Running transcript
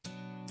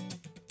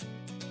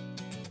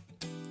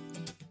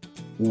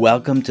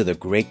Welcome to the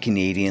Great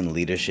Canadian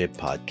Leadership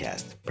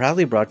Podcast,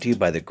 proudly brought to you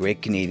by the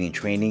Great Canadian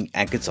Training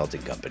and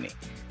Consulting Company.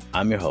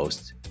 I'm your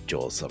host,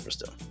 Joel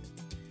Silverstone.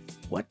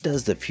 What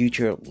does the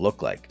future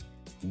look like?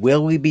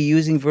 Will we be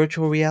using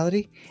virtual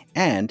reality?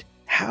 And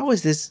how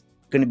is this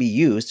going to be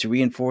used to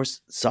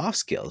reinforce soft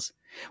skills?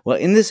 Well,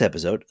 in this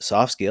episode,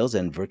 Soft Skills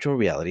and Virtual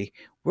Reality,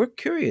 we're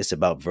curious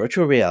about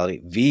virtual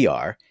reality,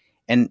 VR,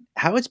 and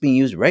how it's being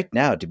used right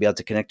now to be able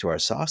to connect to our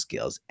soft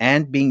skills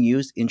and being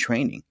used in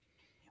training.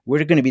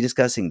 We're going to be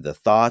discussing the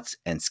thoughts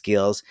and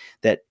skills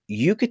that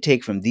you could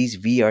take from these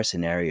VR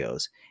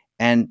scenarios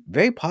and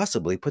very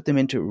possibly put them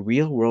into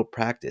real world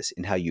practice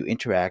in how you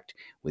interact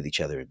with each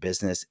other in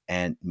business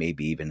and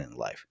maybe even in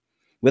life.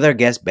 With our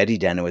guest, Betty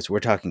Danowitz,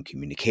 we're talking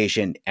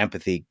communication,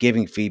 empathy,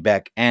 giving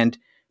feedback, and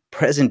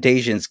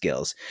presentation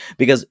skills.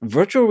 Because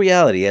virtual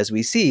reality, as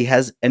we see,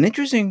 has an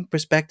interesting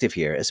perspective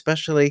here,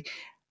 especially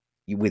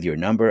with your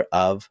number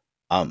of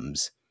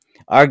ums.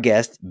 Our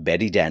guest,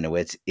 Betty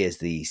Danowitz, is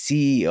the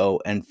CEO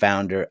and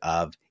founder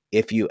of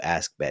If You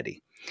Ask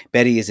Betty.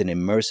 Betty is an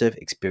immersive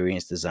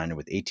experience designer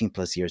with 18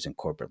 plus years in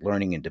corporate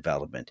learning and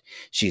development.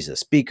 She's a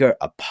speaker,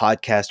 a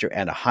podcaster,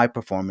 and a high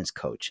performance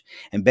coach.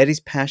 And Betty's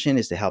passion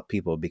is to help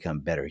people become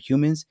better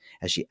humans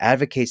as she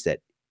advocates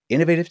that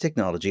innovative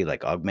technology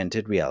like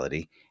augmented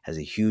reality has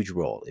a huge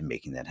role in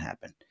making that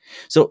happen.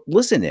 So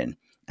listen in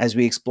as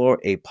we explore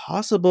a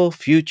possible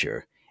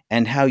future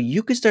and how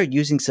you could start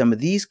using some of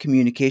these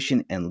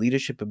communication and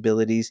leadership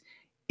abilities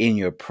in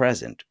your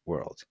present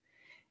world.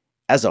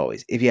 As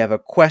always, if you have a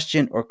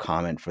question or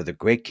comment for the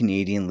Great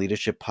Canadian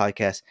Leadership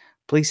Podcast,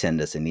 please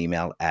send us an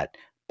email at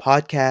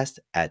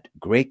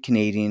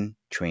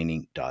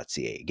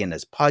podcast@greatcanadiantraining.ca. Again,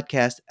 that's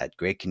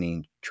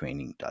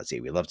podcast@greatcanadiantraining.ca.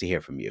 We'd love to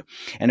hear from you.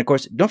 And of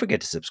course, don't forget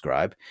to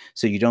subscribe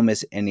so you don't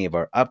miss any of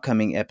our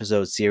upcoming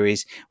episode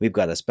series. We've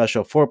got a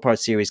special 4-part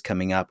series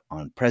coming up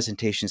on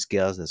presentation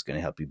skills that's going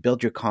to help you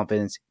build your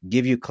confidence,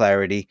 give you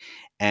clarity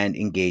and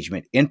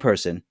engagement in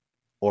person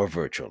or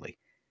virtually.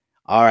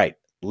 All right,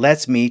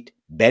 let's meet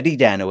Betty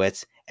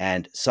Danowitz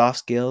and soft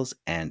skills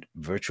and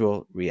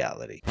virtual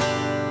reality.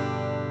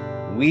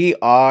 We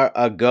are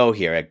a go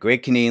here at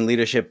Great Canadian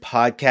Leadership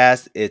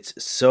Podcast. It's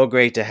so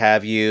great to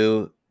have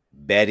you,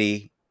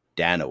 Betty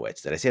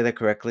Danowitz. Did I say that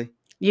correctly?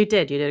 You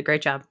did. You did a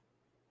great job.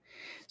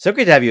 So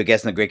great to have you a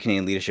guest on the Great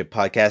Canadian Leadership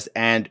Podcast.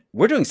 And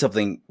we're doing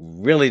something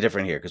really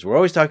different here because we're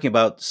always talking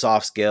about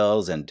soft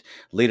skills and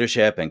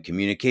leadership and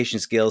communication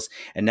skills.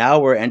 And now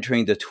we're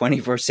entering the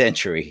 21st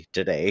century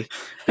today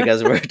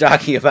because we're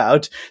talking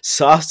about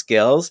soft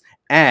skills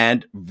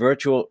and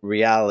virtual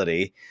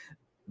reality.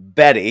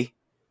 Betty,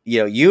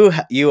 you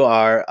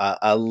are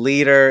a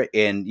leader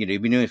in,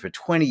 you've been doing it for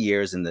 20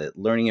 years in the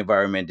learning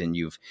environment, and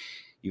you've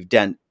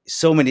done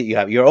so many. You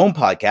have your own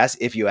podcast,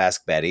 If You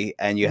Ask Betty,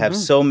 and you have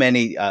so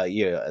many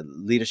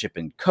leadership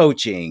and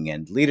coaching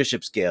and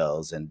leadership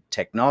skills and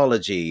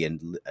technology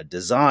and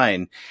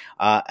design,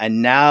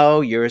 and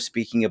now you're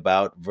speaking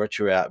about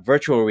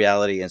virtual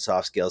reality and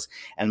soft skills.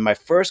 And my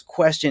first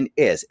question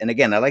is, and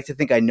again, I like to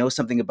think I know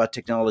something about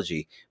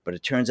technology, but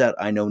it turns out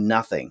I know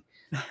nothing.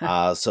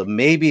 So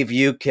maybe if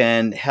you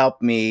can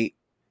help me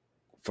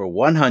for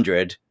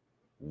 100,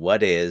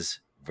 what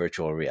is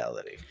virtual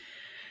reality?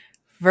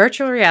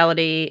 Virtual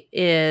reality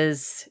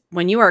is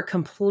when you are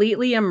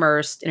completely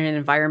immersed in an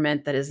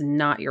environment that is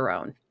not your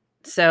own.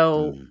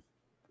 So,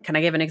 can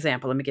I give an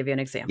example? Let me give you an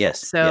example.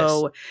 Yes.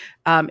 So,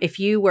 if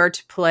you were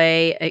to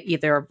play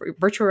either a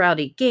virtual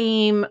reality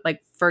game,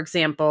 like for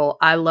example,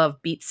 I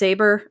love Beat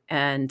Saber,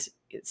 and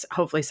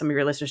hopefully some of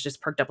your listeners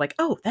just perked up like,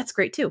 oh, that's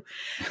great too.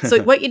 So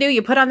what you do,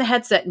 you put on the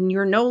headset and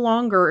you're no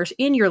longer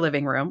in your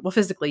living room. Well,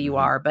 physically you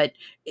are, but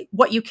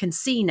what you can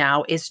see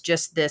now is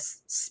just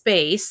this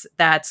space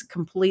that's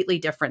completely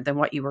different than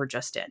what you were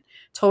just in,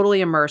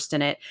 totally immersed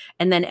in it.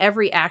 And then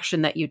every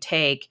action that you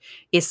take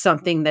is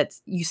something that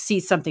you see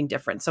something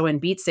different. So in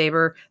Beat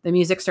Saber, the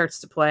music starts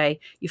to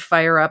play, you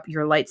fire up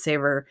your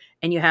lightsaber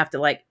and you have to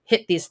like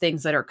hit these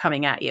things that are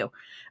coming at you.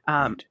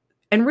 Right.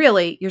 And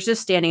really, you're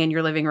just standing in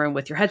your living room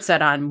with your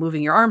headset on,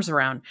 moving your arms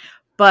around.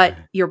 But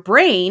your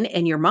brain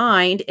and your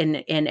mind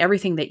and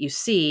everything that you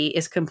see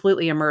is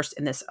completely immersed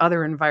in this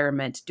other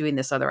environment doing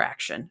this other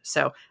action.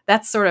 So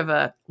that's sort of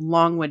a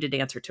long-winded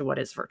answer to what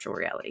is virtual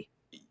reality.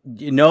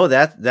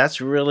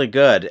 That's really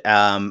good.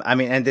 I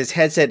mean, and this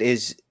headset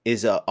is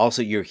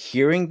also, you're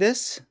hearing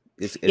this.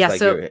 It's Yeah, like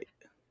so you're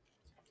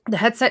the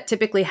headset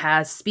typically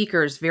has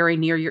speakers very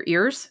near your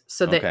ears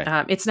so that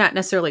okay. it's not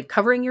necessarily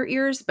covering your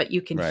ears, but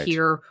you can Right.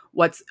 hear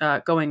what's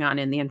going on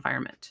in the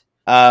environment.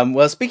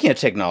 Well, speaking of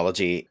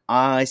technology,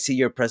 I see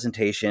your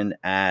presentation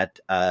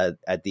at the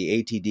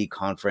ATD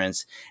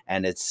conference,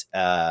 and it's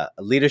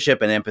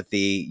leadership and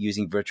empathy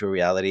using virtual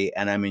reality,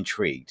 and I'm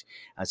intrigued.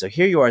 So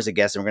here you are as a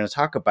guest, and we're going to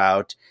talk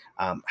about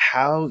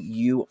how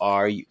you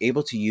are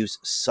able to use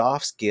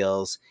soft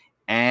skills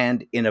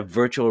and in a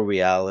virtual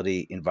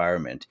reality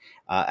environment.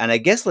 And I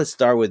guess let's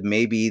start with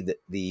maybe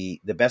the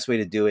best way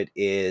to do it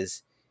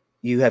is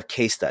you have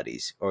case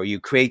studies or you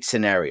create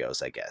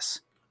scenarios, I guess.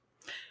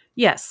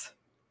 Yes.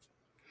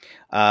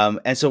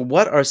 And so,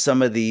 what are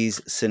some of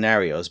these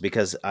scenarios?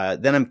 Because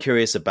then I'm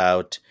curious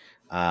about,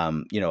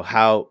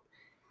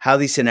 how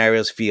these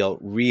scenarios feel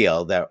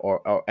real, that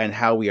or and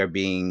how we are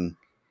being,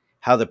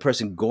 how the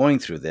person going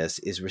through this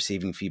is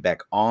receiving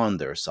feedback on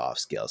their soft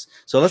skills.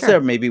 So let's Sure.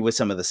 start maybe with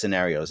some of the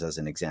scenarios as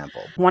an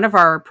example. One of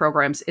our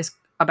programs is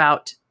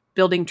about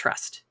building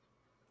trust.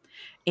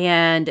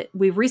 And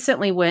we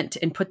recently went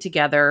and put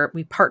together,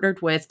 we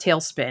partnered with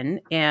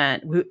Tailspin,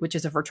 which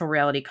is a virtual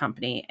reality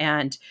company.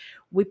 And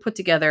we put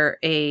together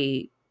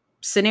a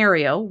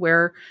scenario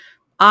where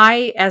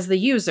I, as the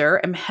user,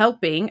 am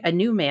helping a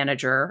new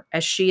manager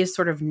as she is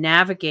sort of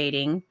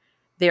navigating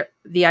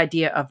the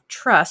idea of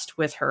trust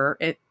with her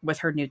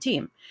new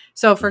team.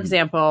 So, for Hmm.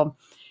 example,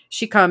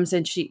 she comes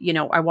and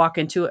I walk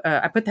into,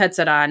 I put the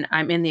headset on,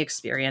 I'm in the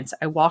experience.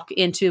 I walk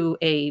into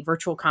a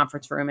virtual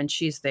conference room and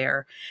she's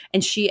there,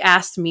 and she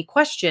asks me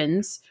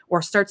questions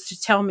or starts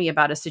to tell me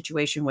about a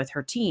situation with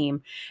her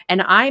team,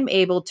 and I'm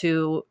able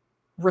to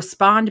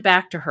respond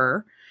back to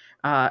her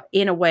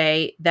in a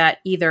way that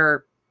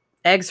either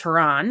eggs her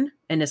on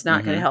and is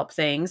not going to Hmm. help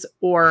things,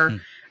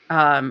 or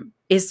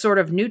is sort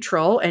of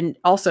neutral and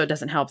also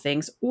doesn't help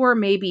things, or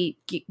maybe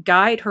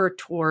guide her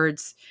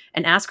towards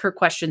and ask her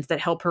questions that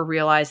help her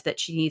realize that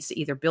she needs to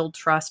either build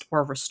trust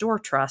or restore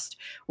trust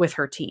with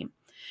her team.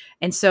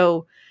 And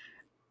so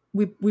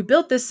we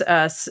built this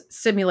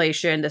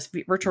simulation, this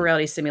virtual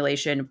reality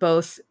simulation,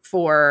 both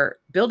for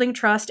building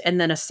trust and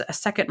then a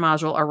second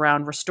module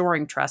around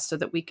restoring trust, so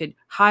that we could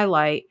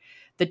highlight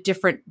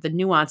the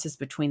nuances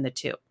between the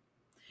two.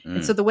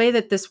 And so Mm. the way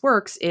that this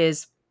works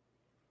is,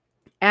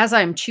 as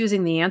I'm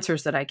choosing the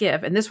answers that I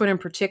give, and this one in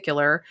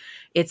particular,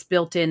 it's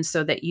built in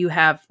so that you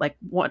have like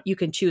you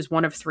can choose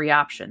one of three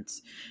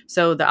options.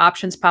 So the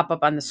options pop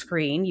up on the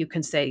screen. You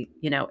can say,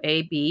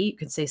 A, B, you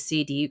can say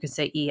C, D, you can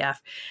say E,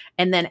 F.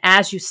 And then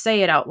as you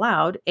say it out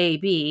loud, A,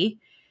 B,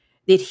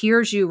 it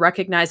hears you,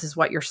 recognizes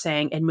what you're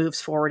saying, and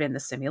moves forward in the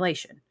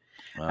simulation.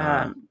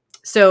 Ah,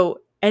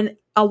 And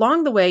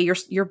along the way,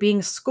 you're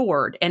being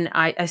scored, and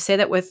I say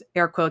that with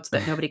air quotes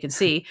that nobody can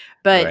see,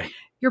 but right.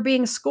 you're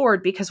being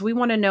scored because we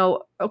want to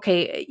know,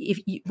 okay,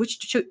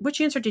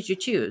 which answer did you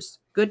choose?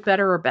 Good,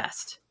 better, or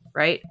best,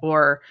 right?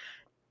 Or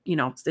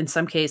in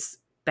some case,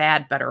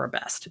 bad, better, or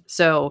best.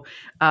 So,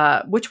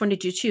 which one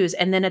did you choose?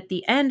 And then at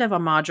the end of a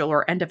module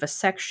or end of a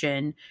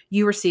section,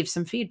 you receive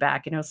some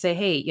feedback, and it'll say,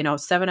 hey,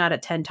 7 out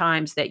of 10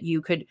 times that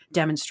you could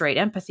demonstrate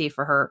empathy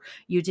for her,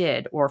 you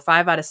did, or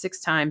 5 out of 6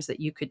 times that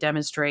you could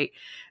demonstrate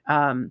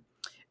um,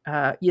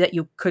 that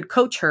you could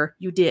coach her,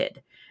 you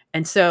did.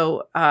 And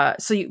so,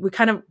 we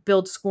kind of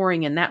build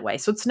scoring in that way.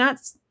 So it's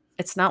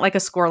not like a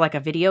score like a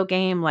video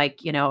game, like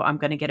I'm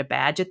going to get a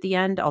badge at the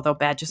end, although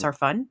badges are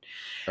fun.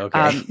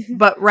 Okay.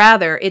 But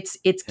rather it's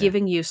Yeah.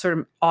 giving you sort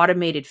of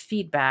automated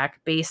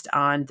feedback based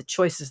on the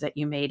choices that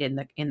you made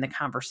in the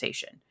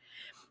conversation.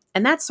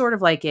 And that's sort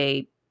of like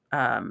a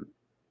um,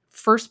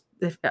 first,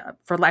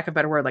 for lack of a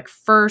better word, like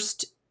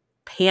first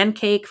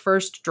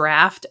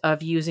draft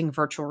of using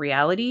virtual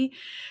reality,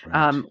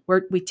 Right.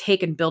 where we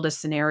take and build a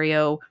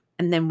scenario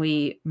and then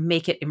we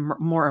make it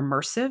more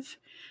immersive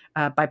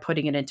by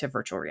putting it into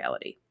virtual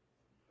reality.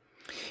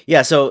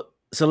 Yeah. So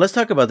let's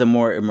talk about the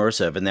more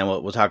immersive, and then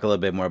we'll talk a little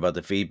bit more about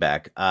the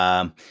feedback.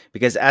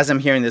 Because as I'm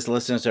hearing this,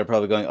 listeners are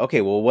probably going,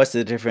 okay, well, what's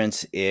the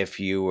difference if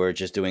you were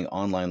just doing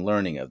online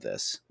learning of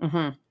this?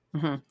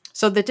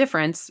 So the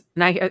difference,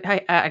 and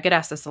I get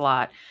asked this a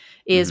lot,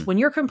 is Hmm. when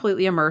you're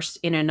completely immersed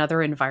in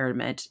another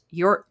environment,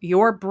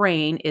 your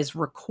brain is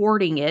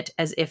recording it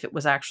as if it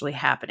was actually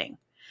happening.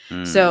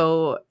 Mm.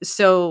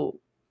 So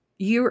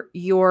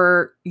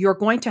you're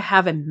going to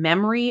have a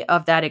memory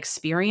of that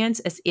experience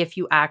as if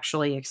you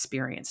actually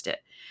experienced it.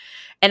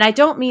 And I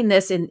don't mean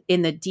this in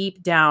the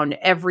deep down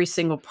every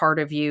single part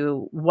of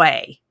you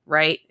way,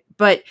 right?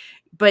 But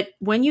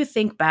when you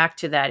think back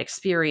to that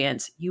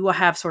experience, you will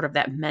have sort of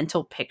that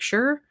mental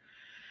picture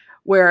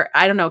where,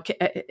 I don't know,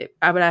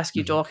 I would ask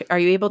you, Hmm. Joel, are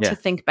you able to Yeah.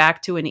 think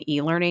back to an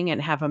e-learning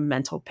and have a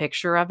mental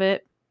picture of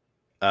it?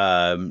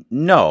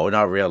 No,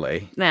 not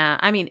really. Nah,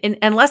 I mean,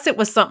 unless it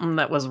was something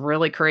that was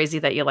really crazy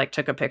that you like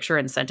took a picture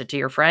and sent it to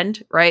your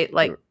friend, right?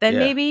 Like then Yeah.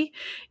 maybe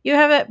you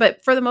have it,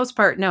 but for the most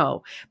part,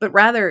 no. But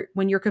rather,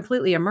 when you're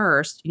completely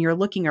immersed and you're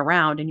looking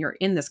around and you're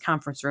in this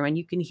conference room and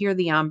you can hear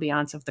the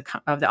ambiance of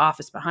the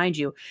office behind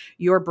you,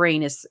 your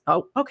brain is,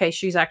 oh, okay,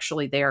 she's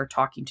actually there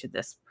talking to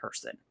this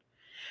person.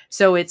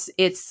 So it's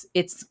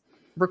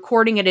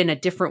recording it in a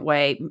different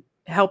way,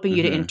 helping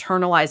you to Hmm.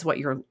 internalize what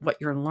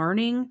you're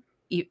learning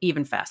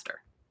even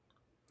faster.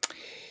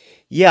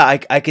 Yeah,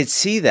 I could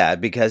see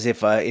that because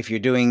if you're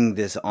doing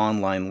this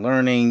online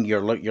learning,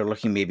 you're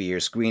looking maybe at your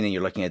screen and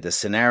you're looking at the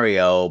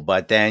scenario,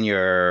 but then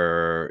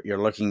you're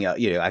looking at,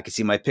 I can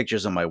see my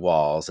pictures on my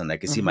walls and I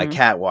can see my Hmm.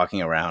 cat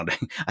walking around.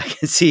 I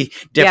can see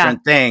Yeah.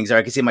 different things, or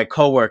I can see my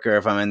coworker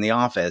if I'm in the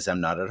office. I'm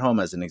not at home,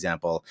 as an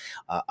example.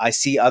 I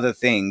see other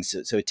things,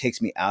 so it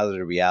takes me out of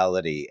the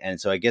reality.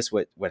 And so I guess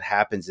what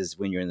happens is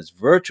when you're in this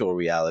virtual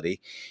reality,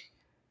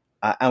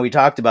 and we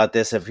talked about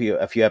this a few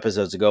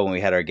episodes ago when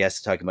we had our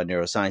guests talking about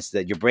neuroscience,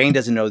 that your brain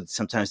doesn't know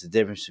sometimes the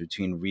difference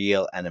between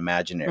real and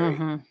imaginary.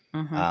 Mm-hmm.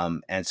 Mm-hmm.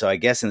 And so I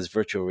guess in this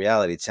virtual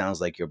reality, it sounds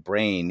like your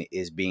brain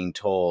is being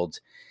told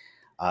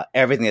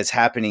everything that's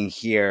happening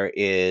here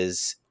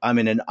is I'm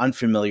in an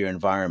unfamiliar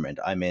environment.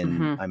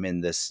 Mm-hmm. I'm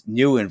in this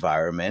new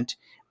environment,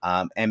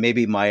 and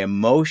maybe my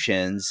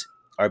emotions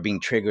are being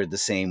triggered the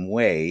same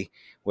way.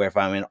 Where if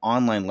I'm in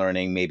online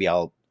learning, maybe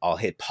I'll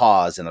hit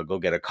pause and I'll go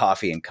get a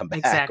coffee and come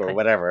back or Exactly.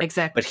 whatever.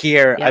 Exactly. But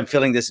here, I'm Yep.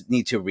 feeling this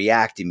need to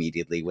react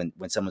immediately when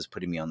someone's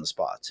putting me on the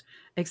spot.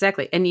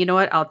 Exactly. And you know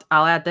what?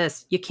 I'll add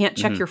this. You can't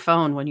check Mm-hmm. your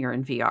phone when you're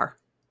in VR.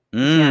 You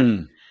can't.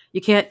 Mm. You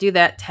can't do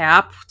that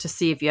tap to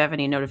see if you have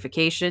any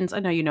notifications.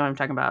 I know you know what I'm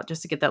talking about.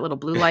 Just to get that little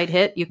blue light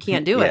hit, you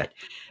can't do Yeah. it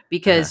Uh-huh.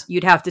 because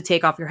you'd have to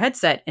take off your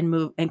headset and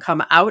move and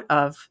come out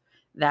of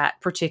that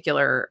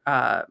particular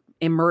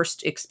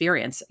immersed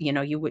experience.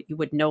 You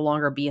would no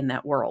longer be in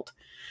that world.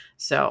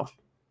 So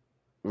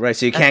Right,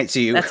 so you that's can't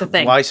see you that's a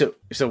thing. why so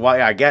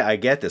why I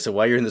get this. So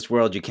while you're in this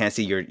world, you can't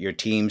see your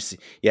teams.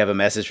 You have a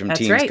message from That's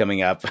Teams right.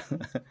 coming up.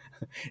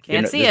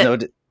 Can't see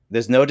it.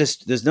 There's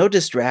no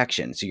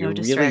distraction. So No you're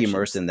really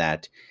immersed distractions. in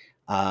that.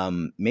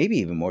 Maybe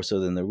even more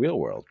so than the real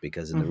world,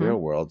 because in the Hmm. real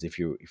world, if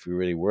you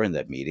really were in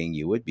that meeting,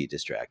 you would be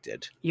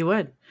distracted. You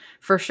would,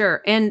 for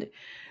sure. And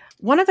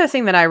one other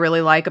thing that I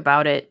really like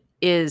about it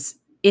is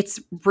it's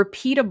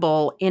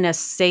repeatable in a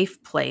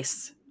safe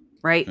place,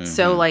 right?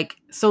 So Hmm. like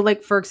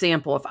for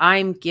example, if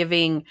I'm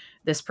giving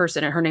this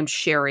person, and her name's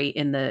Sherry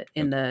in the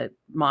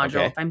module, if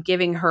Okay. I'm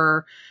giving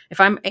her if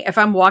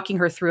I'm walking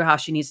her through how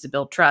she needs to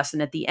build trust,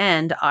 and at the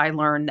end I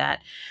learn that,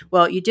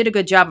 well, you did a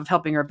good job of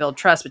helping her build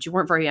trust, but you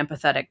weren't very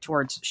empathetic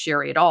towards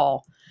Sherry at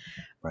all.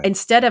 Right.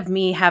 Instead of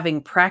me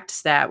having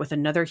practiced that with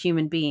another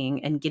human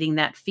being and getting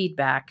that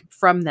feedback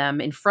from them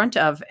in front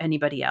of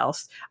anybody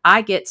else,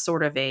 I get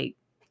sort of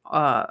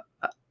uh,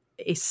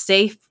 a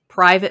safe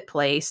private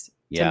place to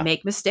Yeah.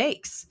 make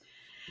mistakes,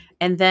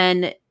 and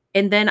then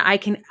I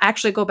can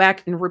actually go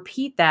back and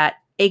repeat that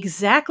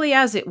exactly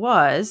as it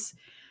was,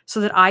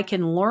 so that I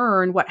can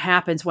learn what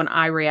happens when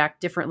I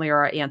react differently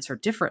or I answer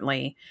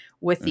differently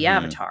with the Hmm.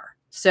 avatar.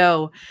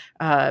 So,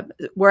 uh,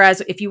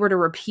 whereas if you were to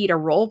repeat a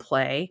role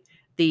play,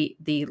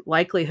 the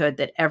likelihood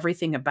that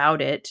everything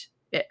about it,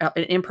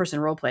 an in-person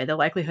role play, the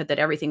likelihood that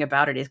everything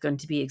about it is going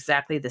to be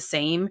exactly the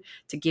same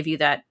to give you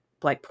that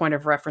like point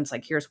of reference,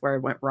 like here's where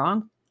it went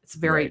wrong. It's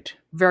very, Right.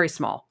 very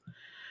small.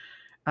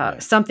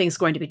 Right. Something's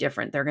going to be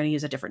different. They're going to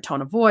use a different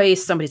tone of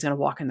voice. Somebody's going to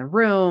walk in the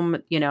room.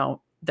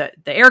 The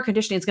air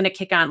conditioning is going to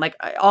kick on. Like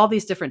all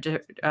these different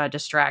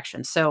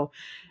distractions. So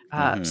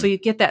Hmm. you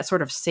get that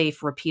sort of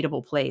safe,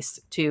 repeatable place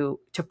to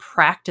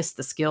practice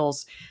the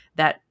skills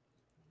that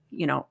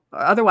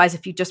otherwise,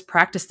 if you just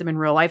practice them in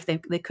real life, they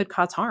could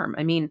cause harm.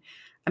 I mean,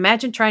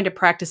 imagine trying to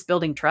practice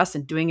building trust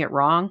and doing it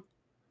wrong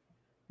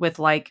with,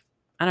 like,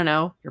 I don't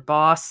know, your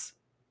boss,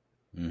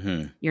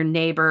 Hmm. your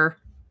neighbor,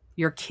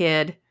 your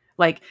kid.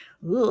 Like,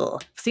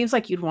 ugh, seems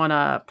like you'd want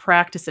to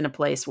practice in a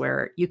place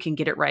where you can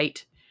get it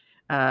right.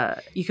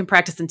 You can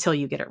practice until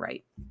you get it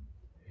right.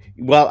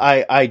 Well,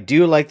 I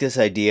do like this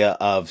idea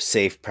of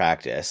safe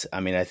practice.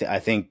 I mean, I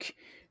think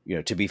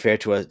to be fair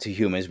to us, to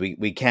humans,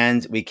 we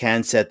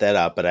can set that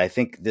up, but I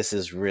think this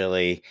is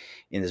really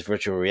in this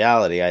virtual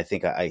reality. I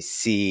think I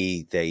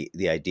see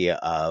the idea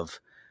of,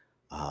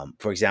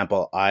 for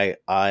example,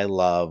 I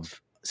love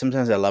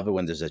sometimes I love it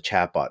when there's a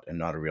chatbot and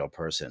not a real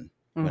person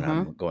when Mm-hmm.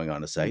 I'm going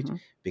on a site, Mm-hmm.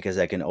 because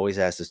I can always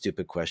ask a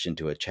stupid question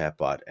to a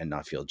chatbot and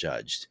not feel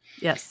judged.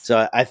 Yes.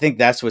 So I think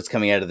that's what's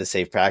coming out of the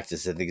safe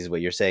practice. I think is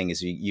what you're saying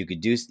is you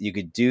could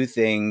do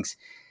things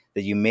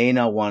that you may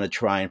not want to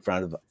try in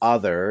front of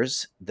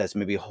others that's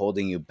maybe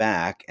holding you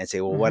back, and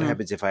say, well, what Mm-hmm.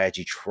 happens if I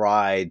actually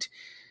tried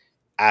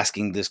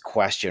asking this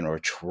question, or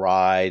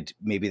tried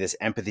maybe this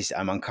empathy?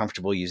 I'm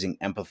uncomfortable using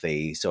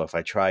empathy, so if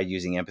I tried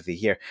using empathy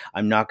here,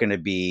 I'm not going to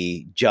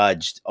be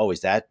judged. Oh,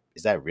 is that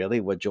really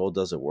what Joel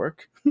does at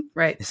work?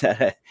 Right. Is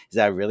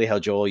that really how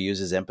Joel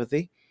uses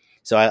empathy?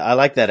 So I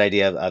like that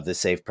idea of the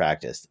safe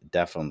practice,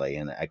 definitely,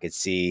 and I could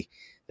see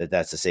that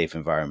that's a safe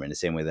environment, the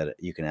same way that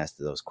you can ask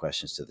those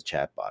questions to the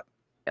chatbot.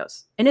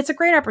 Yes. And it's a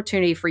great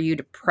opportunity for you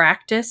to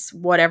practice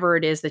whatever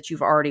it is that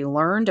you've already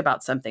learned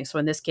about something. So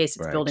in this case,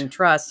 it's Right. building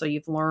trust. So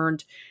you've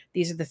learned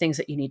these are the things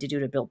that you need to do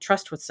to build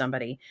trust with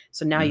somebody.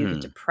 So now you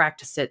get to Hmm.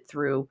 practice it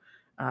through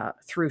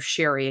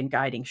Sherry and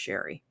guiding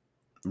Sherry.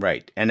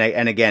 Right. And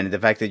again, the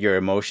fact that your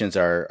emotions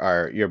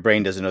are your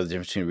brain doesn't know the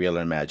difference between real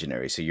and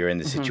imaginary. So you're in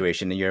the Hmm.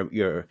 situation, and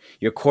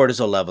your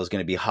cortisol level is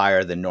going to be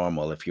higher than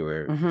normal if Hmm.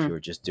 you were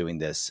just doing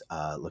this,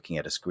 looking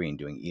at a screen,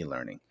 doing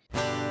e-learning.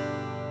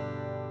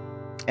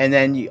 And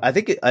then I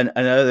think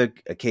another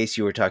case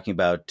you were talking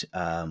about,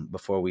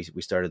 before we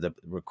started the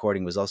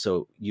recording, was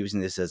also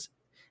using this as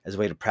a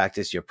way to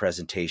practice your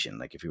presentation,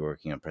 like if you're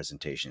working on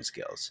presentation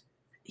skills.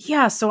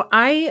 Yeah, so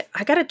I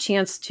got a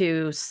chance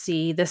to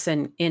see this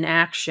in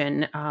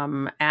action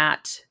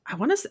at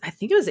I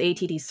think it was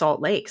ATD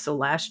Salt Lake, so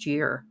last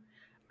year.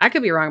 I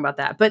could be wrong about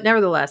that, but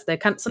nevertheless,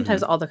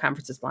 sometimes Hmm. all the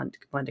conferences blend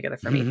together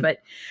for me. But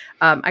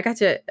I got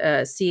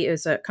to see, it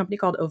was a company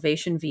called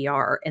Ovation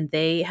VR, and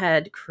they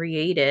had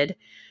created,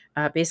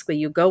 basically,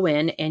 you go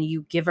in and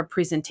you give a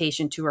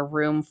presentation to a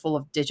room full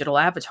of digital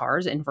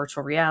avatars in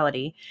virtual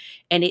reality,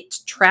 and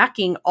it's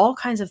tracking all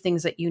kinds of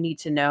things that you need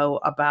to know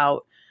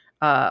about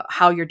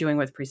how you're doing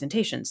with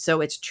presentations.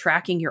 So it's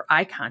tracking your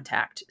eye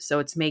contact. So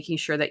it's making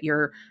sure that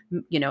you're,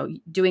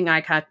 doing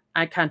eye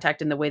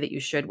contact in the way that you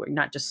should, where you're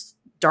not just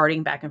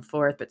darting back and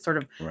forth, but sort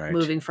of Right.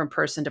 moving from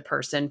person to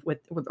person with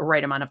the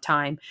right amount of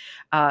time.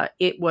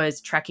 It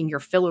was tracking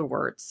your filler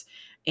words.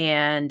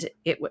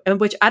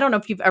 Which I don't know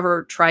if you've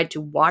ever tried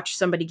to watch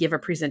somebody give a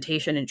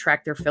presentation and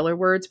track their filler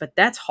words, but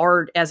that's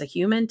hard as a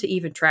human to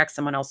even track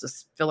someone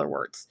else's filler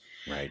words,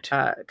 Right.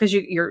 because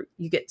you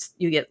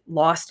get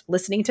lost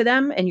listening to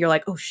them, and you're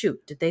like, oh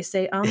shoot, did they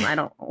say I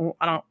don't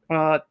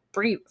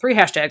three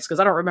hashtags because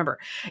I don't remember.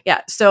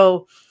 Yeah,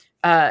 so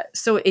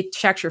it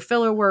tracks your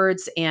filler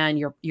words and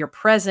your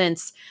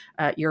presence.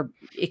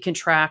 It can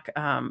track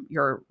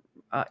your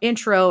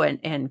intro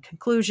and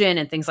conclusion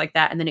and things like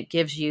that, and then it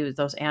gives you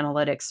those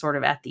analytics sort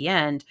of at the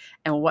end,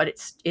 and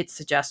it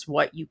suggests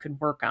what you can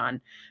work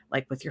on,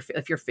 like with your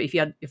if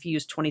you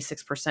use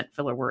 26%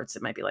 filler words,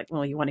 it might be like,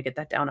 well, you want to get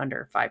that down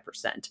under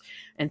 5%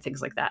 and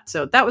things like that.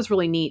 So that was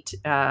really neat.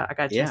 I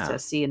got a chance Yeah. to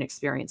see and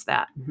experience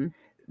that.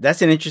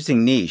 That's an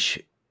interesting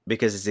niche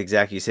because it's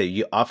exactly you say.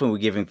 You often we're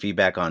giving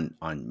feedback on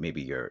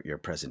maybe your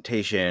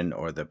presentation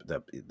or the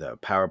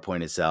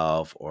PowerPoint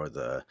itself or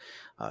the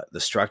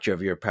structure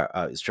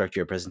of structure of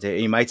your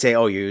presentation. You might say,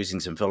 "Oh, you're using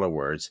some filler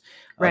words,"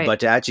 Right.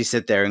 but to actually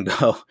sit there and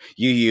go,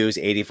 "You use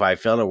 85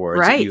 filler words,"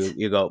 Right.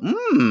 you go,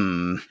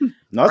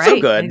 not so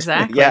Right. good."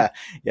 Exactly. Yeah,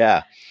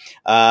 yeah.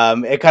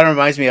 It kind of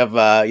reminds me of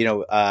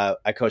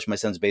I coach my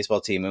son's baseball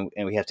team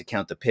and we have to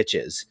count the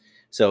pitches.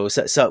 So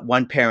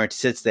one parent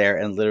sits there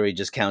and literally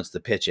just counts the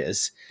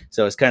pitches.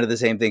 So it's kind of the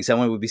same thing.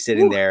 Someone would be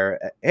sitting Woo.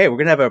 there. Hey, we're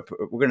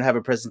gonna have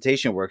a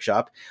presentation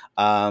workshop,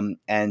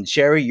 and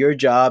Sherry, your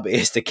job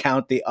is to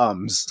count the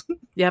ums.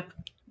 Yep.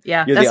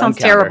 Yeah, You're that the sounds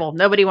counter. terrible.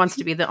 Nobody wants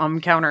to be the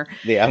counter.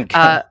 The counter.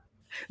 Uh,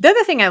 the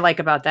other thing I like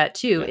about that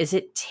too Yeah. is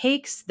it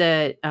takes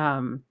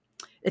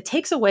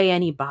away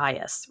any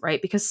bias,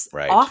 right? Because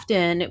Right.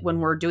 often when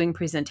we're doing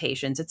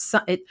presentations,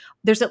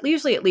 there's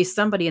usually at least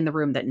somebody in the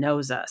room that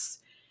knows us.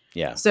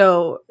 Yeah.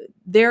 So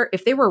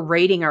if they were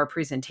rating our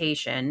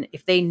presentation,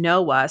 if they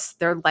know us,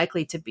 they're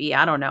likely to be,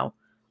 I don't know,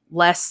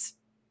 less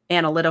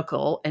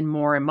analytical and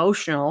more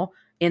emotional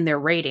in their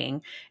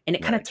rating, and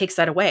it kind of Right. takes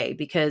that away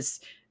because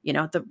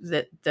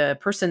the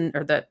person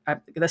or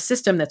the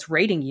system that's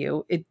rating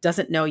you, it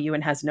doesn't know you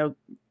and has no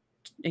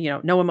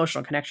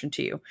emotional connection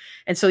to you,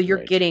 and so you're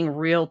Right. getting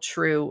real,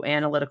 true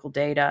analytical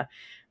data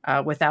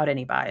without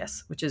any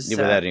bias, which Yeah, is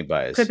without any could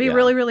bias. be Yeah.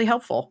 really, really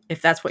helpful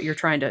if that's what you're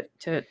trying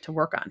to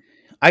work on.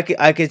 I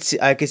could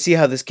see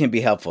how this can be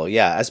helpful.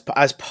 Yeah, as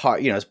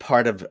part as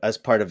part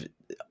of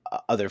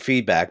other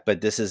feedback,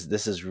 but this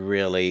is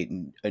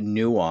really a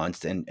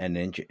nuanced and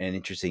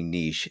interesting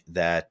niche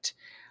that,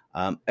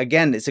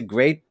 again, it's a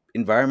great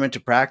environment to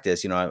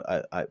practice.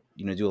 I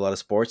do a lot of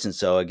sports, and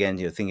so again,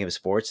 thinking of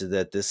sports is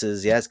that this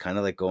is, yeah, it's kind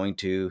of like going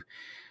to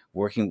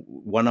working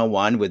one on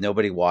one with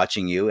nobody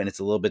watching you, and it's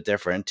a little bit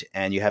different.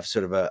 And you have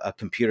sort of a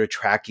computer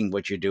tracking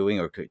what you're doing,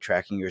 or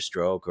tracking your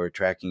stroke, or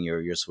tracking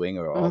your swing,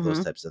 or all those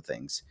Mm-hmm. types of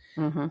things.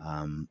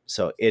 Mm-hmm.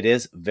 So it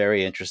is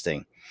very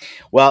interesting.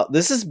 Well,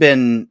 this has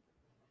been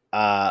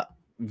very,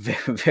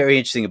 very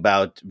interesting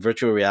about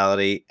virtual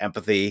reality,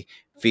 empathy,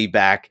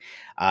 feedback.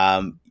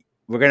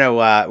 We're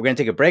gonna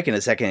take a break in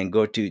a second and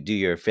go to do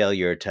your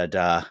failure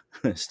tada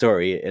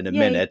story in a Yay.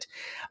 minute.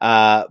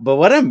 But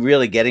what I'm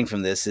really getting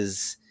from this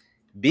is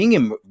being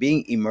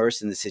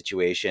immersed in the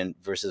situation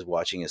versus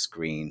watching a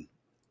screen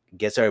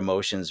gets our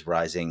emotions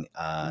rising,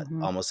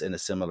 Mm-hmm. almost in a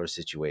similar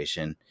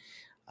situation.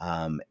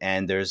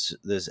 And there's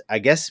I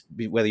guess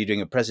whether you're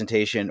doing a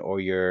presentation or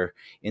you're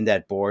in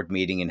that board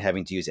meeting and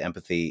having to use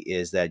empathy,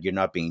 is that you're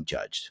not being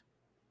judged.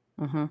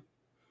 Mm-hmm.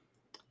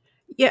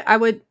 Yeah, I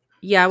would.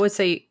 Yeah, I would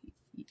say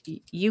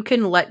you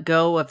can let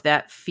go of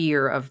that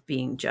fear of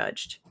being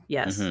judged.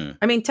 Yes, Hmm.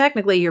 I mean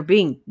technically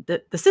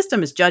the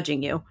system is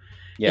judging you.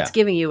 It's Yeah.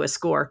 giving you a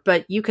score,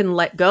 but you can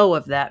let go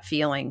of that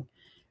feeling,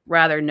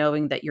 rather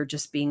knowing that you're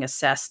just being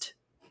assessed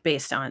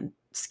based on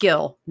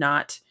skill,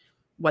 not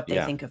what they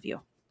Yeah. think of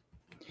you.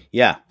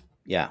 Yeah.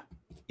 Yeah.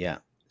 Yeah.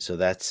 So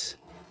that's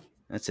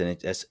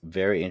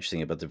very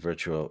interesting about the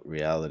virtual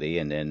reality.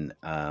 And then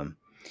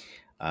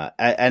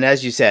and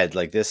as you said,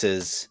 like this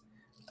is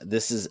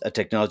a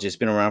technology that's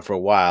been around for a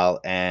while,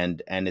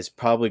 and it's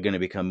probably going to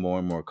become more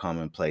and more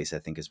commonplace, I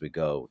think, as we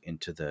go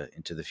into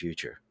the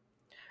future.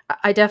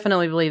 I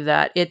definitely believe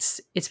that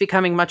it's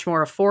becoming much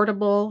more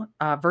affordable.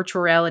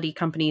 Virtual reality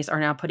companies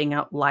are now putting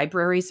out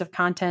libraries of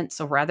content,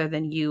 so rather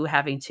than you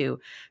having to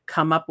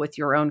come up with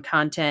your own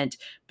content,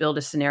 build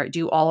a scenario,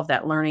 do all of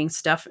that learning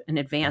stuff in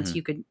advance, Hmm.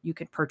 you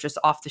could purchase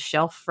off the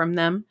shelf from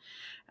them,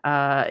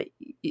 uh,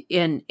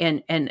 and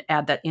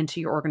add that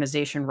into your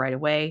organization right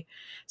away.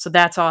 So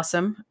that's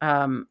awesome.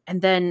 And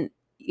then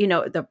you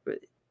know the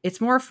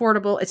It's more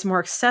affordable, it's more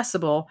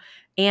accessible,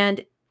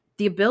 and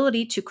the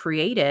ability to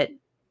create it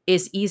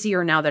is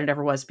easier now than it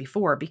ever was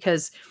before,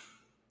 because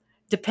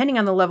depending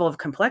on the level of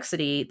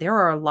complexity, there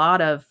are a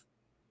lot of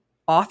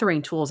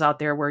authoring tools out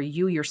there where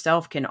you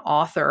yourself can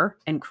author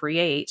and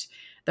create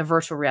the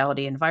virtual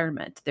reality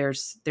environment.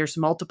 There's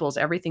multiples,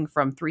 everything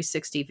from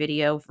 360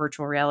 video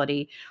virtual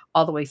reality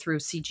all the way through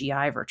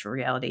CGI virtual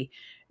reality.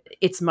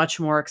 It's much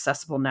more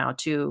accessible now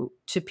to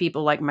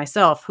people like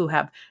myself who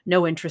have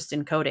no interest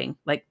in coding.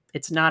 Like,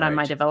 it's not on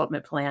my Right.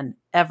 development plan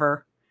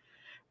ever,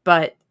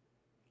 but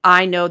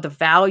I know the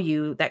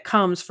value that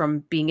comes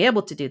from being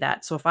able to do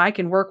that. So if I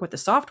can work with the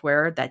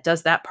software that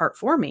does that part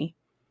for me,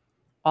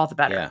 all the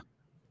better. Yeah.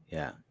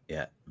 Yeah.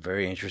 Yeah.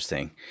 Very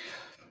interesting.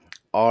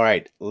 All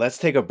right. Let's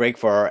take a break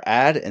for our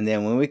ad. And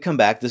then when we come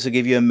back, this will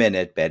give you a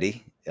minute,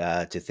 Betty,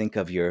 to think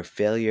of your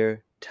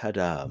failure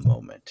ta-da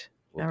moment.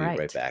 We'll All be right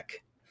right.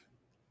 back.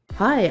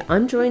 Hi,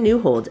 I'm Joy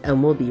Newhold,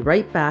 and we'll be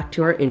right back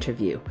to our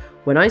interview.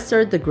 When I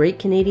started the Great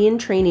Canadian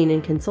Training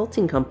and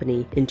Consulting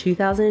Company in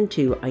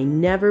 2002, I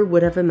never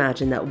would have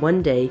imagined that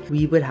one day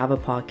we would have a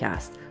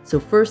podcast. So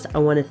first, I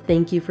want to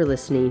thank you for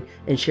listening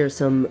and share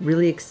some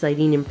really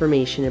exciting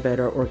information about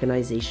our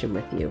organization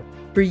with you.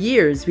 For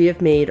years, we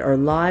have made our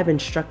live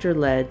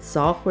instructor-led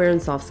software and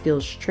soft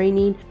skills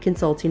training,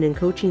 consulting, and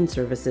coaching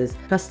services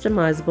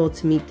customizable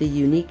to meet the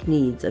unique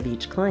needs of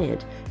each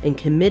client and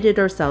committed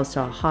ourselves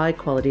to a high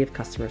quality of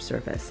customer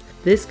service.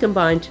 This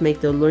combined to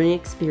make the learning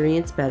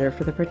experience better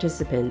for the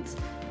participants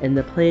and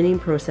the planning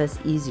process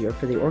easier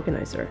for the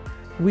organizer.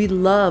 We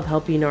love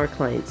helping our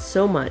clients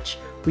so much.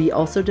 We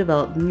also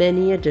develop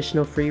many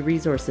additional free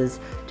resources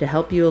to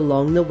help you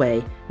along the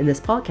way, and this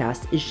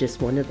podcast is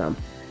just one of them.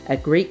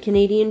 At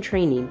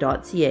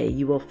greatcanadiantraining.ca,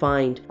 you will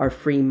find our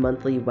free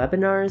monthly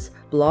webinars,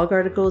 blog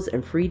articles,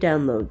 and free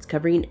downloads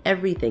covering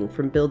everything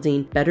from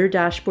building better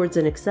dashboards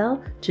in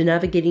Excel to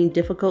navigating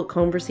difficult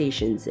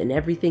conversations and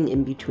everything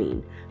in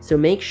between. So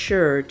make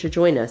sure to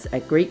join us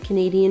at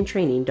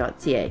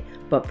greatcanadiantraining.ca.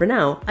 But for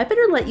now, I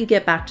better let you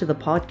get back to the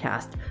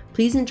podcast.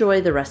 Please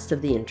enjoy the rest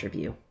of the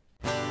interview.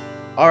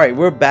 All right,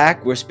 we're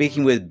back. We're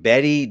speaking with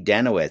Betty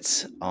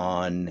Danowitz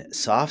on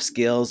soft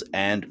skills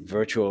and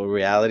virtual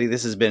reality.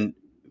 This has been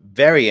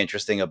very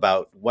interesting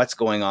about what's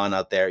going on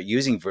out there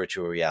using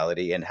virtual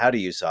reality and how to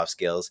use soft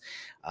skills,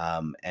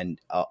 and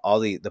all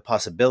the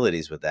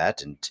possibilities with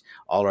that. And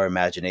all our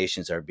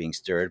imaginations are being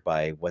stirred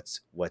by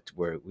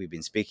we've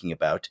been speaking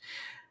about.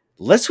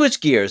 Let's switch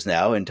gears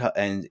now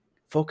and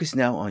focus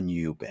now on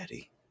you,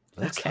 Betty.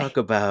 Let's Okay. talk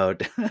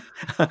about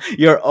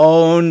your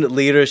own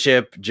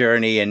leadership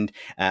journey and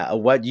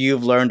what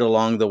you've learned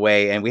along the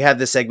way. And we have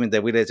this segment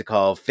that we like to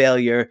call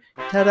Failure,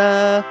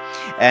 Ta-da!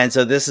 And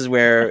so this is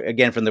where,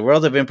 again, from the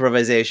world of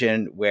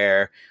improvisation,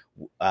 where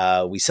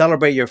we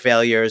celebrate your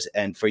failures.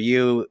 And for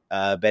you,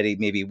 Betty,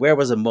 maybe where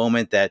was a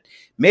moment that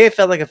may have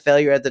felt like a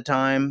failure at the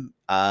time,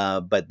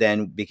 but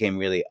then became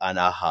really an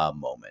aha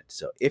moment.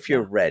 So if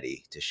you're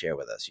ready to share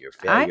with us your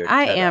failure,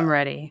 I ta-da. am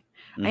ready.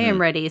 I Mm-hmm.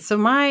 am ready. So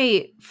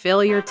my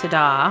failure to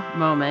da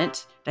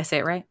moment, did I say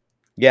it right?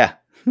 Yeah.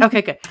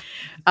 Okay, good.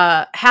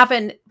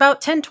 Happened about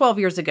 10, 12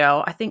 years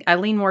ago. I think I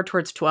lean more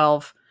towards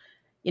 12.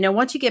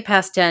 Once you get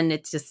past 10,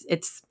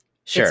 it's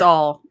Sure.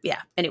 all,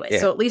 yeah. Anyway, Yeah.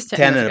 so at least 10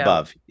 10 years and ago.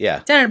 above. Yeah.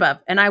 10 and above.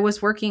 And I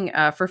was working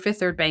for Fifth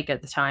Third Bank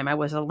at the time. I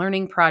was a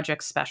learning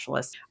project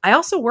specialist. I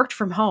also worked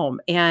from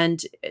home.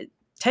 And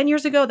 10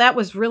 years ago, that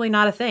was really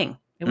not a thing.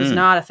 It was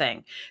not a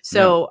thing.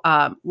 So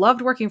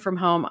loved working from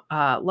home,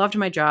 loved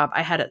my job.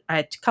 I had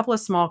a couple of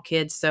small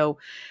kids. So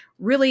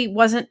really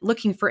wasn't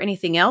looking for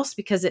anything else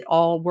because it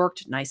all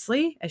worked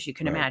nicely, as you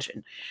can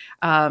imagine.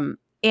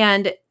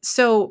 And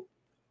so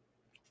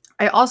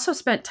I also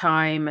spent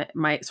time,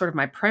 my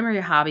primary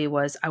hobby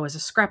was I was a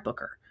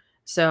scrapbooker.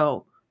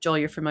 So Joel,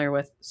 you're familiar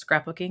with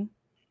scrapbooking?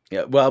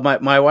 Yeah. Well,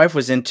 my wife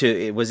was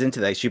into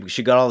that.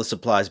 She got all the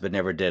supplies, but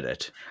never did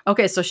it.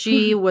 Okay. So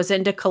she was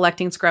into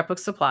collecting scrapbook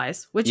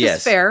supplies, which Yes.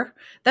 is fair.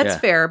 That's Yeah.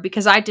 fair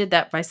because I did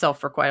that myself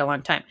for quite a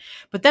long time.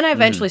 But then I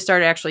eventually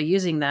started actually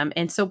using them.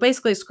 And so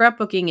basically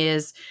scrapbooking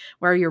is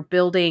where you're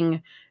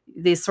building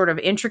these sort of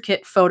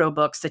intricate photo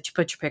books that you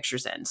put your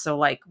pictures in. So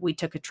like we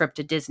took a trip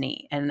to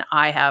Disney and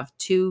I have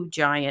 2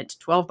 giant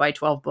 12 by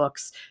 12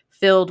 books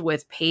filled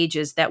with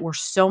pages that were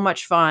so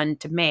much fun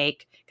to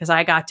make because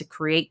I got to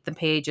create the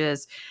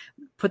pages,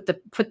 put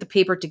the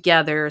paper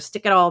together,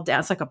 stick it all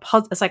down. It's like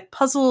it's like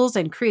puzzles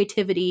and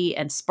creativity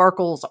and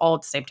sparkles all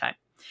at the same time.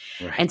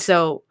 Right. And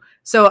so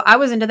I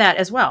was into that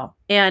as well.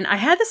 And I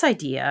had this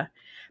idea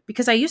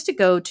because I used to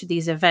go to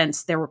these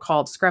events. They were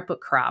called scrapbook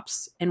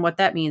crops. And what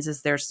that means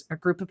is there's a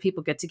group of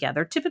people get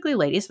together, typically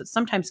ladies, but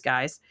sometimes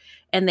guys,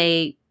 and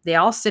they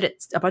all sit at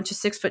a bunch of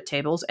 6-foot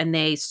tables and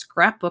they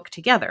scrapbook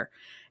together.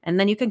 And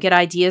then you can get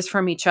ideas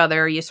from each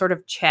other. You sort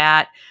of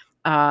chat.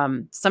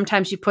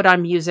 Sometimes you put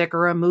on music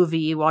or a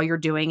movie while you're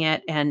doing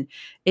it. And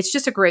it's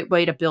just a great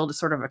way to build a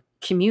sort of a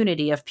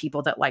community of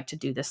people that like to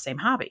do this same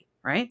hobby.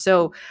 Right.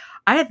 So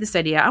I had this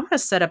idea. I want to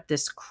set up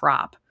this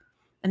crop.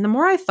 And the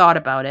more I thought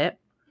about it,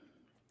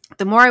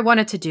 the more I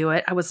wanted to do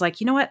it. I was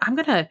like, you know what? I'm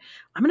going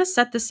to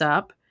set this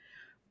up,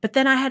 But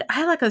then I had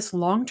like this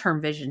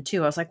long-term vision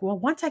too. I was like, well,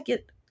 once I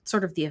get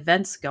sort of the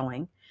events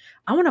going,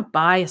 I want to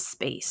buy a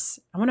space.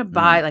 I want to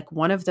buy Mm, like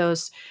one of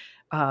those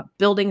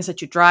buildings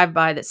that you drive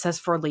by that says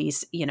for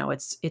lease. You know,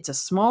 it's a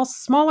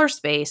smaller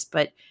space,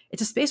 but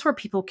it's a space where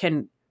people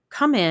can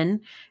come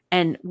in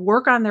and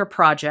work on their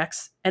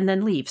projects and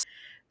then leave.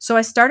 So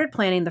I started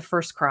planning the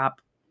first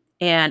crop,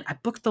 and I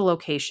booked the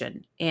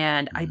location,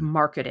 and I mm,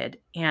 marketed,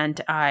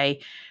 and I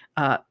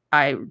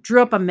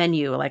drew up a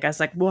menu. Like I was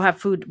like, we'll have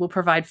food, we'll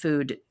provide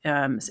food.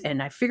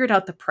 And I figured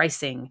out the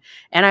pricing,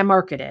 and I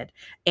marketed,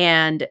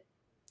 and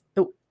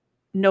it-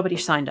 nobody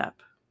signed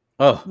up.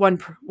 oh,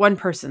 One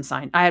person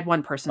signed. I had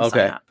one person sign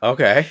okay. up.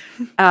 Okay.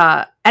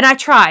 And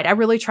I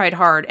really tried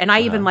hard. And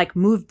I even Uh-huh. like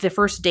moved the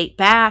first date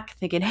back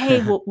thinking,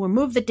 hey, we'll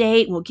move the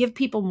date and we'll give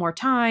people more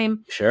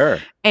time. Sure.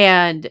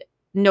 And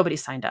nobody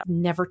signed up,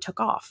 never took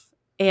off.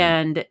 Mm,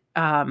 And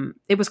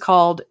it was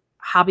called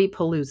Hobby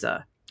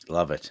Palooza.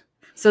 love it.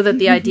 So that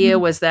the idea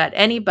was that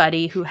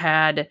anybody who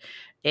had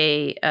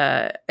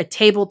a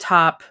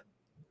tabletop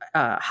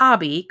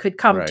hobby could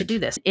come to Right. do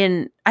this.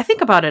 And I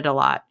think about it a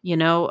lot,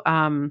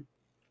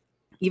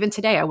 even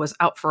today I was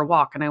out for a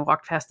walk and I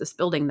walked past this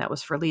building that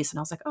was for lease, and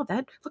I was like, oh,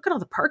 that look at all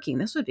the parking.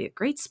 This would be a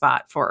great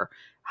spot for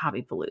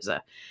Hobby Palooza.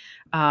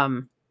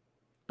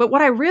 But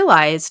what I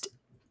realized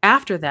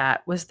after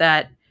that was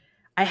that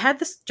I had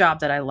this job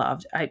that I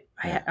loved.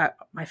 Yeah.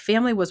 My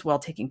family was well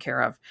taken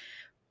care of,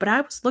 but I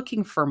was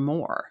looking for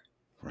more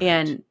Right.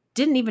 and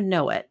didn't even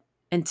know it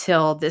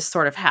until this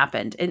sort of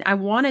happened. And I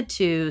wanted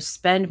to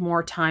spend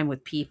more time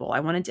with people.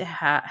 I wanted to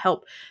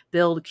help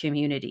build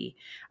community.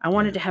 I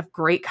wanted Yeah. to have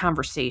great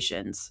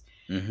conversations.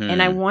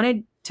 And I Mm-hmm.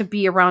 wanted to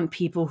be around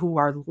people who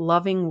are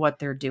loving what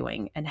they're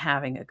doing and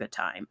having a good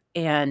time.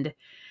 And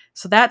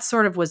so that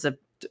sort of was a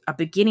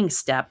beginning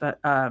step,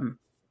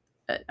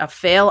 a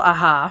fail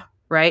aha,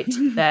 right?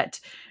 That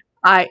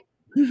I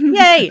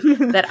yay,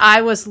 that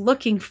I was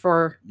looking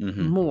for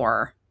Mm-hmm.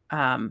 more.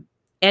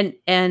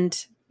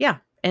 And yeah,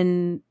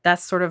 and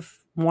that's sort of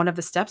one of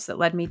the steps that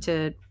led me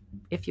to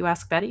If You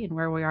Ask Betty and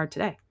where we are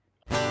today.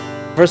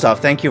 First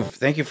off, thank you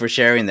for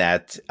sharing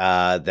that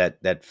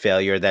that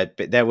failure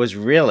that was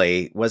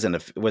really wasn't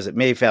a was it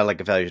may have felt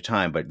like a failure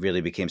time, but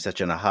really became such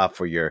an aha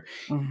for your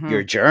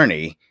Mhm.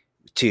 journey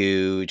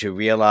to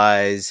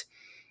realize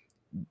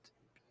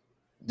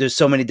there's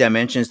so many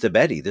dimensions to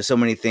Betty. There's so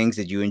many things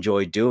that you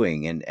enjoy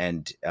doing,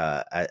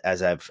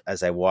 as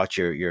I watch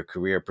your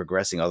career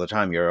progressing all the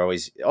time, you're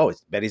always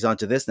Betty's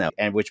onto this now,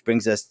 and which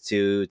brings us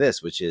to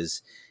this, which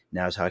is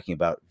now talking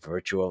about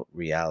virtual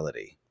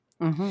reality.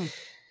 Mhm.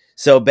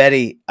 So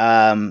Betty,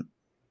 thank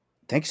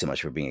you so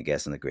much for being a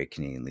guest on the Great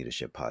Canadian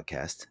Leadership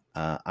Podcast.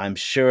 I'm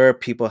sure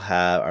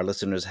our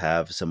listeners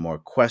have some more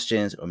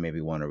questions or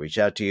maybe want to reach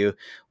out to you.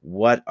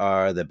 What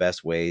are the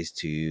best ways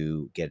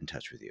to get in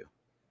touch with you?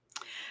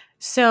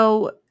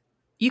 So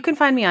you can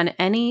find me on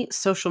any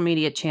social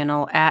media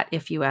channel at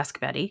If You Ask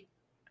Betty.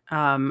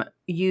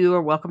 You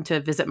are welcome to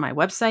visit my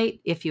website,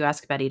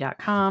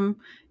 ifyouaskbetty.com.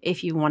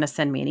 If you want to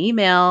send me an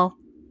email,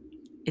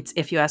 it's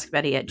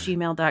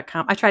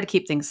ifyouaskbetty@gmail.com. I try to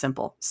keep things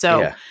simple.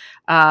 So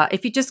Yeah,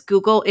 if you just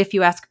Google If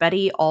You Ask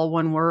Betty, all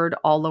one word,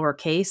 all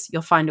lowercase,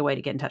 you'll find a way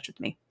to get in touch with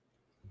me.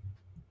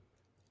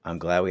 I'm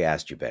glad we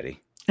asked you,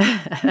 Betty.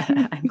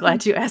 I'm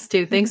glad you asked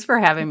too. Thanks for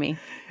having me.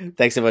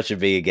 Thanks so much for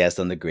being a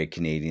guest on the Great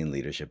Canadian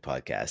Leadership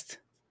Podcast.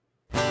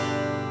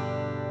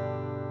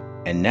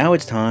 And now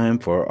it's time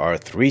for our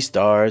 3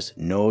 stars,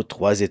 no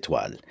 3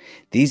 étoiles.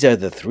 These are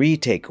the 3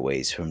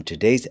 takeaways from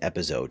today's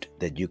episode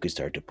that you could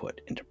start to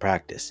put into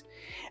practice.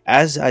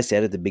 As I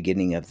said at the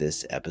beginning of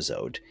this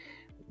episode,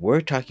 we're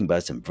talking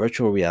about some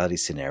virtual reality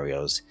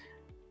scenarios,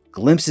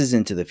 glimpses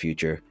into the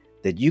future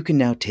that you can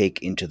now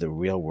take into the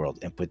real world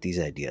and put these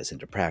ideas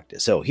into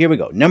practice. So here we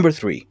go. Number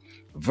 3,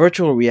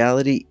 virtual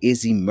reality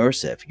is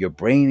immersive. Your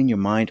brain and your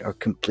mind are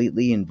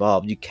completely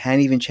involved. You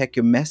can't even check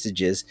your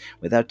messages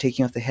without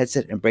taking off the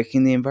headset and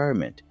breaking the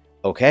environment.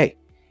 Okay,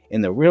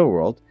 in the real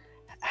world,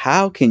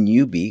 how can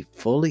you be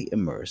fully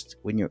immersed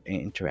when you're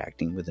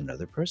interacting with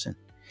another person?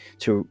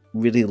 To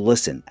really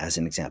listen, as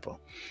an example.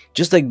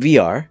 Just like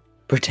VR,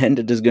 pretend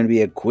that there's going to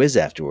be a quiz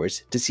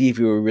afterwards to see if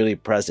you were really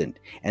present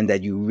and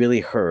that you really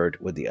heard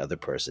what the other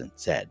person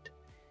said.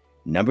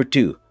 Number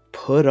 2,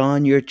 put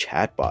on your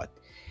chatbot.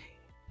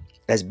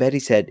 As Betty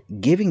said,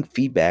 giving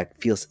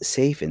feedback feels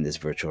safe in this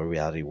virtual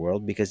reality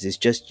world because it's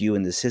just you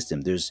and the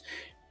system. There's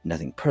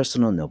nothing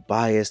personal, no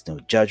bias, no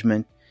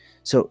judgment.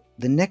 So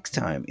the next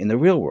time in the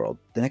real world,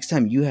 the next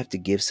time you have to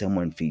give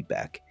someone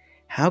feedback,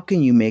 how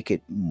can you make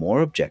it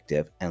more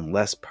objective and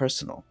less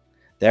personal,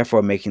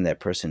 therefore making that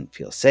person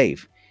feel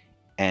safe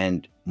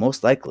and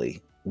most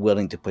likely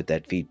willing to put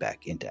that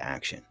feedback into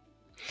action?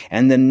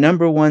 And the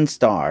number 1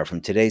 star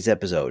from today's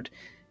episode: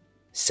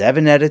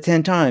 7 out of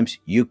 10 times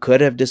you could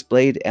have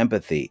displayed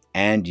empathy,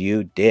 and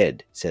you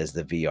did, says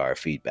the VR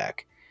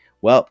feedback.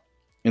 Well,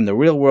 in the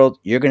real world,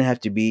 you're going to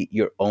have to be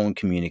your own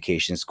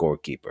communication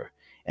scorekeeper.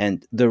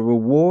 And the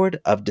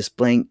reward of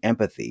displaying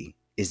empathy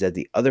is that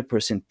the other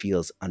person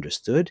feels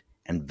understood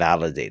and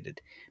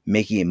validated,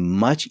 making it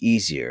much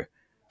easier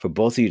for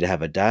both of you to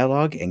have a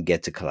dialogue and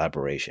get to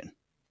collaboration.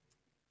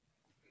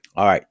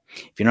 All right,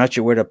 if you're not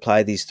sure where to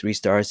apply these 3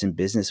 stars in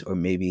business or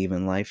maybe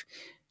even life,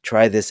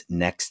 try this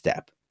next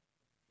step.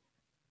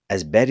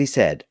 As Betty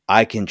said,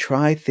 I can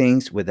try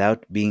things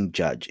without being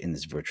judged in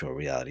this virtual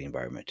reality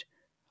environment.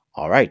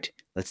 All right,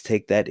 let's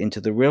take that into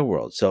the real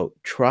world. So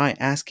try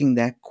asking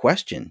that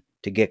question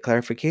to get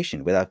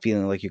clarification without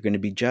feeling like you're going to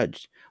be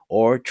judged.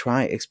 Or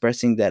try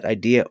expressing that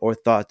idea or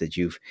thought that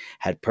you've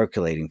had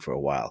percolating for a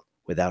while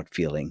without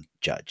feeling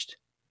judged.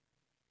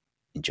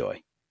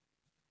 Enjoy.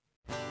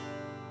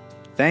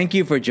 Thank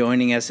you for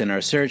joining us in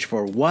our search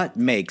for what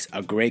makes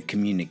a great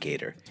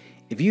communicator.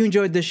 If you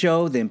enjoyed the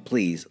show, then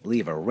please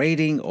leave a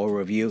rating or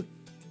review.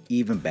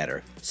 Even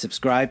better,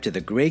 subscribe to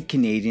the Great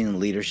Canadian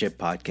Leadership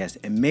Podcast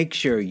and make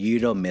sure you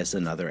don't miss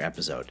another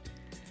episode.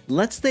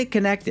 Let's stay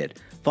connected.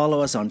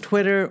 Follow us on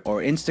Twitter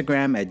or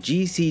Instagram at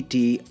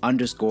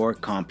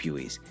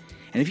GCT_CompuEase.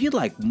 And if you'd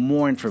like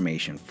more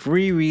information,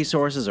 free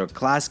resources, or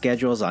class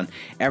schedules on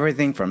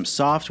everything from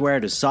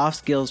software to soft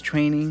skills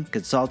training,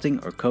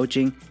 consulting, or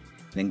coaching,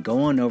 then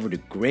go on over to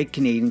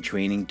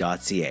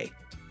greatcanadiantraining.ca.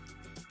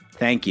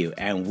 Thank you,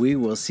 and we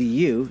will see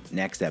you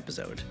next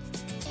episode.